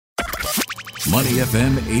Money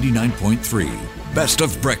FM 89.3. Best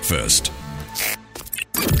of breakfast.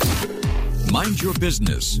 Mind your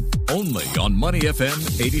business. Only on Money FM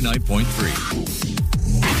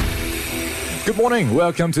 89.3. Good morning.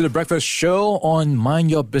 Welcome to the Breakfast Show on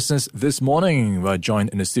Mind Your Business this morning. We're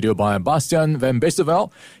joined in the studio by Bastian van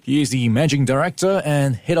Beesterveld. He is the Managing Director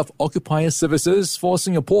and Head of Occupier Services for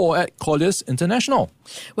Singapore at Colliers International.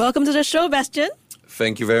 Welcome to the show, Bastian.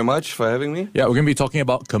 Thank you very much for having me. Yeah, we're going to be talking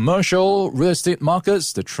about commercial real estate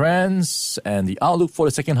markets, the trends, and the outlook for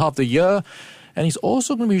the second half of the year. And he's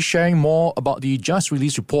also going to be sharing more about the just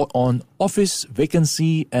released report on office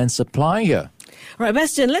vacancy and supply here. All right,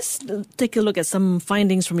 Bastian, let's take a look at some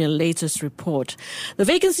findings from your latest report. The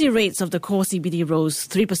vacancy rates of the core CBD rose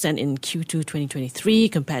 3% in Q2 2023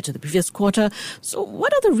 compared to the previous quarter. So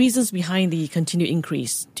what are the reasons behind the continued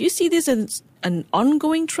increase? Do you see this as an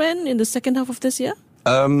ongoing trend in the second half of this year?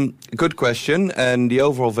 Good question. And the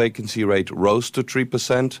overall vacancy rate rose to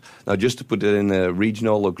 3%. Now, just to put it in a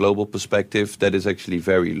regional or global perspective, that is actually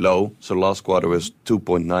very low. So last quarter was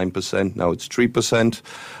 2.9%. Now it's 3%.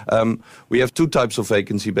 We have two types of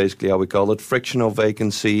vacancy, basically, how we call it, frictional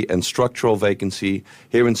vacancy and structural vacancy.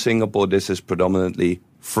 Here in Singapore, this is predominantly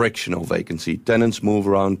frictional vacancy. Tenants move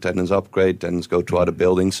around, tenants upgrade, tenants go to other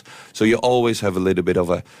buildings. So you always have a little bit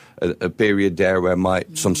of a period there where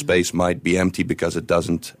some space might be empty because it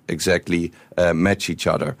doesn't exactly match each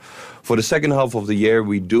other. For the second half of the year,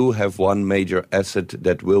 we do have one major asset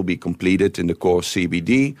that will be completed in the core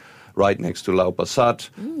CBD, right next to Lau Pa Sat.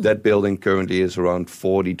 That building currently is around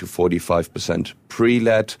 40 to 45%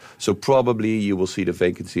 pre-let. So probably you will see the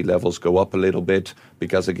vacancy levels go up a little bit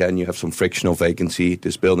because, again, you have some frictional vacancy.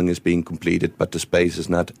 This building is being completed, but the space is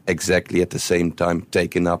not exactly at the same time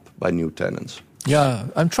taken up by new tenants. Yeah,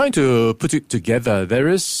 I'm trying to put it together. There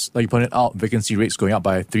is, like you pointed out, vacancy rates going up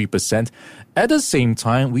by 3%. At the same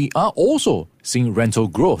time, we are also seeing rental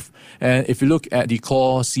growth. And if you look at the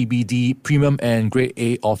core CBD premium and grade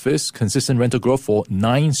A office, consistent rental growth for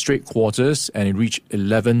 9 straight quarters, and it reached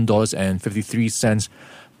 $11.53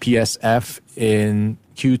 PSF in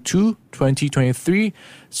Q2 2023.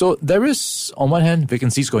 So there is, on one hand,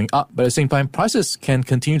 vacancies going up, but at the same time, prices can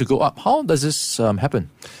continue to go up. How does this happen?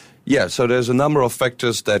 Yeah, so there's a number of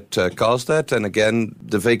factors that cause that. And again,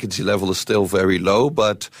 the vacancy level is still very low,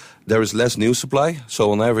 but there is less new supply.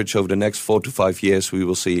 So on average, over the next 4 to 5 years, we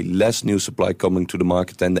will see less new supply coming to the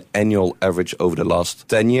market than the annual average over the last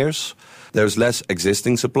 10 years. There's less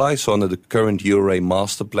existing supply. So under the current URA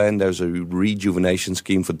master plan, there's a rejuvenation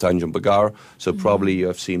scheme for Tanjung Pagar. So probably you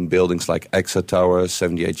have seen buildings like AXA Tower,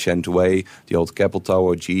 78 Shentaway, the old Keppel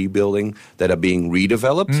Tower, GE building, that are being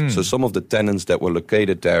redeveloped. So some of the tenants that were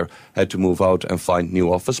located there had to move out and find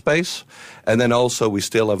new office space. And then also we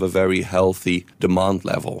still have a very healthy demand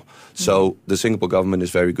level. So the Singapore government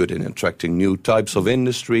is very good in attracting new types of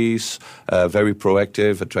industries, very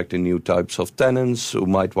proactive, attracting new types of tenants who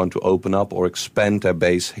might want to open up or expand their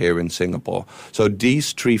base here in Singapore. So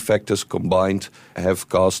these three factors combined have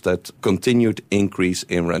caused that continued increase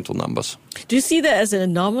in rental numbers. Do you see that as an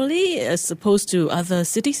anomaly as opposed to other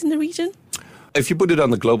cities in the region? If you put it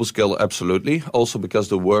on the global scale, absolutely. Also because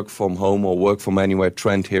the work from home or work from anywhere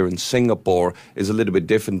trend here in Singapore is a little bit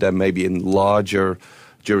different than maybe in larger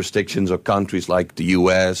jurisdictions or countries like the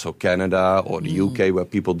US or Canada or the UK, where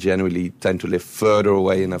people generally tend to live further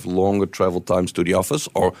away and have longer travel times to the office,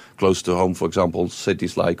 or close to home, for example,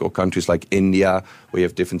 cities like or countries like India, where you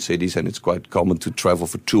have different cities and it's quite common to travel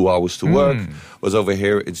for 2 hours to work. Whereas over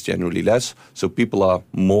here, it's generally less. So people are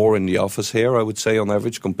more in the office here, I would say, on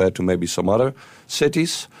average, compared to maybe some other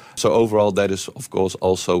cities. So overall, that is, of course,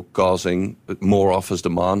 also causing more office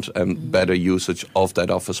demand and better usage of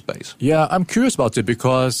that office space. Yeah, I'm curious about it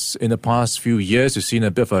because in the past few years, we've seen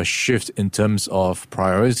a bit of a shift in terms of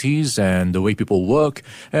priorities and the way people work,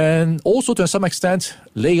 and also to some extent,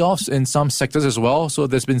 layoffs in some sectors as well. So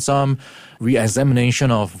there's been some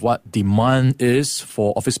re-examination of what demand is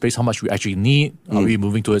for office space, how much we actually need. Are we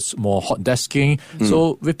moving towards more hot desking?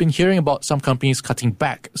 So we've been hearing about some companies cutting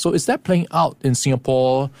back. So is that playing out in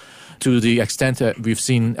Singapore to the extent that we've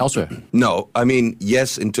seen elsewhere? No, I mean,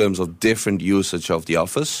 yes, in terms of different usage of the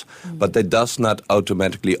office, but that does not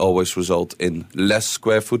automatically always result in less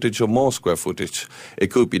square footage or more square footage. It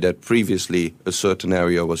could be that previously a certain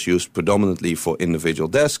area was used predominantly for individual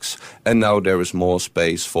desks, and now there is more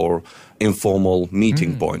space for informal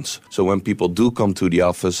meeting points. So when people do come to the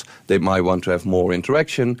office, they might want to have more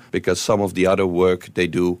interaction because some of the other work they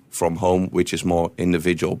do from home, which is more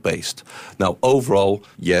individual based. Now, overall,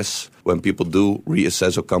 yes, when people do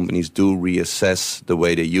reassess or companies do reassess the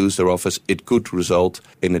way they use their office, it could result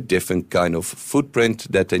in a different kind of footprint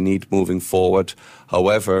that they need moving forward.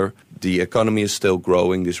 However, the economy is still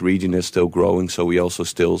growing, this region is still growing, so we also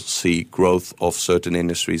still see growth of certain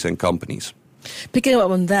industries and companies. Picking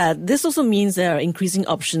up on that, this also means there are increasing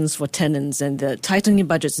options for tenants and tightening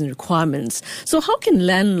budgets and requirements. So how can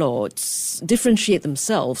landlords differentiate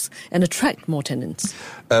themselves and attract more tenants?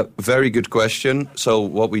 Very good question. So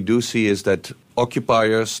what we do see is that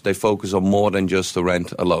occupiers, they focus on more than just the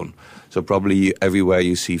rent alone. So probably everywhere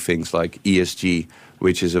you see things like ESG,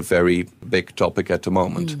 which is a very big topic at the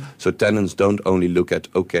moment. So tenants don't only look at,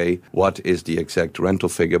 okay, what is the exact rental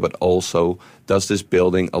figure, but also, does this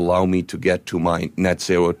building allow me to get to my net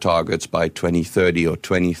zero targets by 2030 or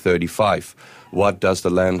 2035? What does the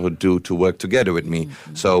landlord do to work together with me?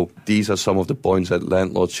 So these are some of the points that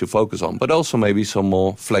landlords should focus on, but also maybe some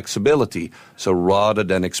more flexibility. So rather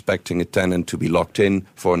than expecting a tenant to be locked in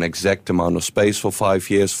for an exact amount of space for 5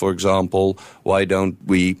 years, for example, why don't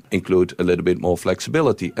we include a little bit more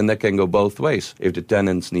flexibility? And that can go both ways. If the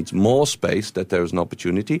tenant needs more space, that there is an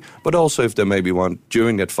opportunity, but also if they maybe want,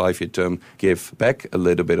 during that 5-year term, give back a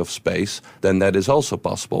little bit of space, then that is also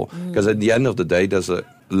possible. Because at the end of the day, there's a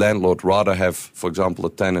landlord rather have, for example, a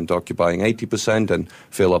tenant occupying 80% and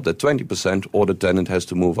fill up that 20%, or the tenant has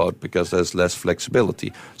to move out because there's less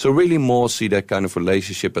flexibility. So really more see that kind of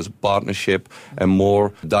relationship as a partnership and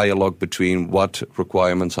more dialogue between what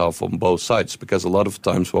requirements are from both sides. Because a lot of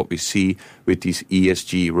times what we see with these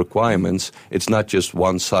ESG requirements, it's not just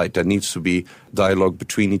one side. There needs to be dialogue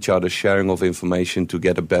between each other, sharing of information to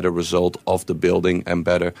get a better result of the building and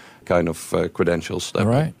better kind of credentials. All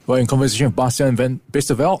right. Well, in conversation with Bastian van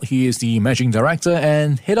Bisterveld, he is the Managing Director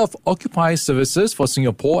and Head of Occupier Services for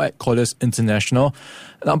Singapore at Colliers International.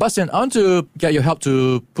 Now, Bastian, I want to get your help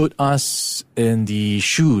to put us in the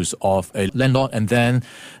shoes of a landlord and then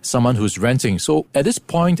someone who's renting. So at this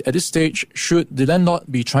point, at this stage, should the landlord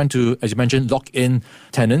be trying to, as you mentioned, lock in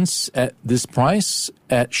tenants at this price,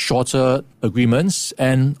 at shorter agreements?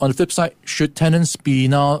 And on the flip side, should tenants be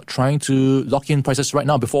now trying to lock in prices right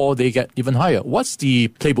now before they get even higher? What's the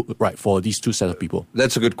playbook right for these two sets of people?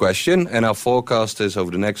 That's a good question. And our forecast is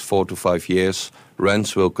over the next 4 to 5 years,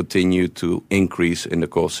 rents will continue to increase in the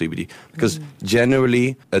core CBD. Because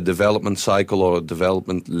generally, a development cycle or a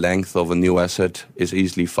development length of a new asset is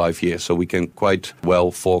easily 5 years. So we can quite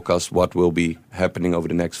well forecast what will be happening over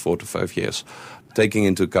the next 4 to 5 years. Taking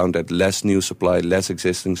into account that less new supply, less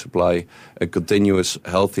existing supply, a continuous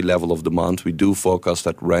healthy level of demand, we do forecast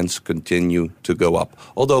that rents continue to go up.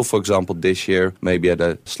 Although, for example, this year, maybe at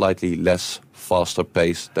a slightly less faster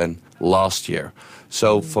pace than last year.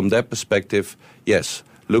 So from that perspective, yes,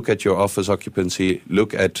 look at your office occupancy,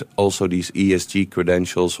 look at also these ESG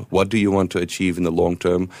credentials. What do you want to achieve in the long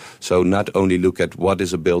term? So not only look at what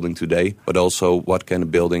is a building today, but also what can a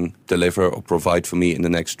building deliver or provide for me in the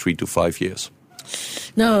next 3 to 5 years.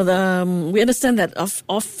 Now, we understand that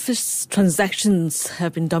office transactions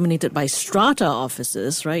have been dominated by strata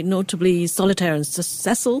offices, right? Notably, Solitaire and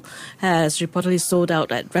Cecil has reportedly sold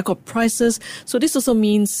out at record prices. So this also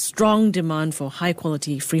means strong demand for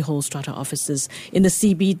high-quality freehold strata offices in the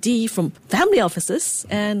CBD from family offices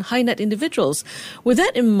and high-net individuals. With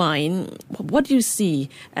that in mind, what do you see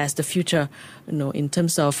as the future, in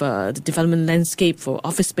terms of the development landscape for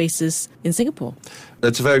office spaces in Singapore?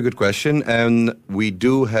 That's a very good question. And we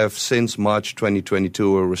do have, since March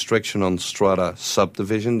 2022, a restriction on strata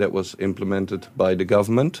subdivision that was implemented by the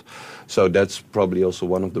government. So that's probably also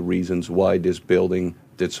one of the reasons why this building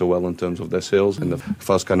did so well in terms of their sales and the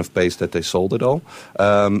fast kind of pace that they sold it all.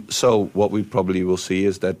 So what we probably will see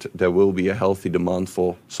is that there will be a healthy demand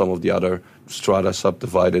for some of the other strata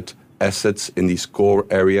subdivided assets in these core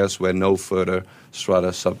areas where no further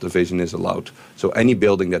strata subdivision is allowed. So any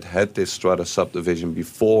building that had this strata subdivision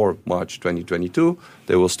before March 2022,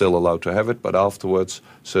 they will still allow to have it, but afterwards,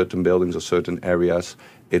 certain buildings or certain areas,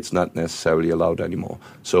 it's not necessarily allowed anymore.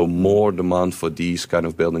 So more demand for these kind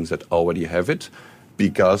of buildings that already have it,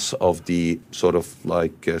 because of the sort of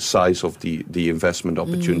size of the investment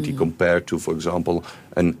opportunity compared to, for example,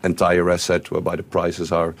 an entire asset whereby the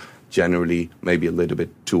prices are generally maybe a little bit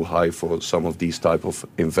too high for some of these type of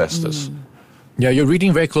investors. Yeah, you're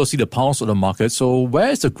reading very closely the pulse of the market. So where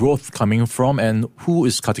is the growth coming from and who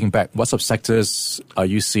is cutting back? What subsectors are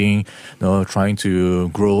you seeing trying to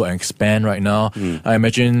grow and expand right now? I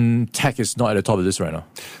imagine tech is not at the top of this right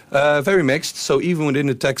now. Very mixed. So even within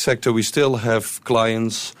the tech sector, we still have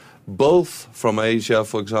clients both from Asia,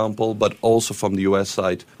 for example, but also from the US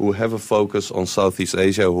side, who have a focus on Southeast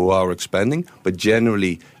Asia, who are expanding. But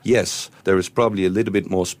generally, yes, there is probably a little bit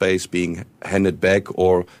more space being handed back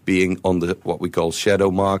or being on the what we call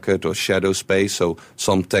shadow market or shadow space. So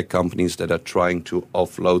some tech companies that are trying to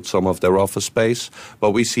offload some of their office space.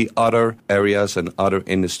 But we see other areas and other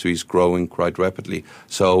industries growing quite rapidly.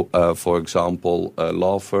 So, for example,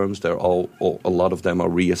 law firms, a lot of them are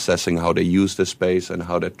reassessing how they use the space and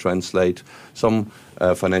how they translate. Some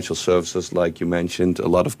financial services, like you mentioned, a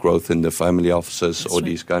lot of growth in the family offices. That's or right.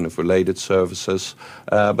 These kind of related services.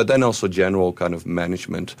 But then also general kind of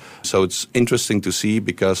management. So it's interesting to see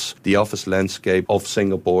because the office landscape of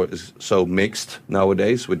Singapore is so mixed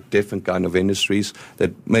nowadays with different kind of industries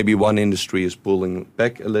that maybe one industry is pulling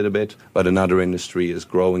back a little bit, but another industry is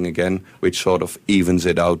growing again, which sort of evens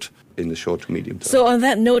it out in the short to medium term. So on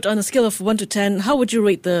that note, on a scale of 1 to 10, how would you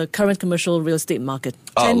rate the current commercial real estate market?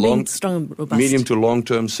 10 being strong and robust. Medium to long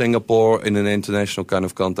term, Singapore in an international kind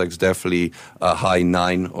of context, definitely a high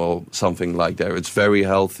 9 or something like that. It's very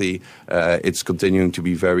healthy. It's continuing to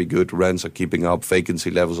be very good. Rents are keeping up. Vacancy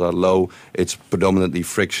levels are low. It's predominantly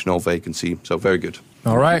frictional vacancy. So very good.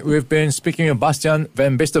 All right, we've been speaking with Bastiaan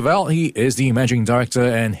van Beesterveld. He is the Managing Director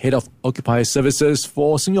and Head of Occupier Services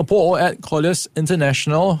for Singapore at Colliers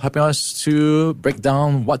International, helping us to break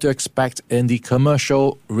down what to expect in the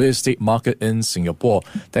commercial real estate market in Singapore.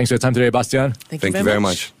 Thanks for your time today, Bastiaan. Thank you very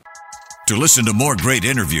much. To listen to more great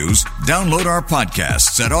interviews, download our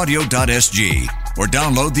podcasts at audio.sg or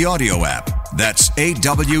download the audio app. That's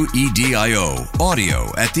AWEDIO,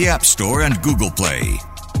 audio at the App Store and Google Play.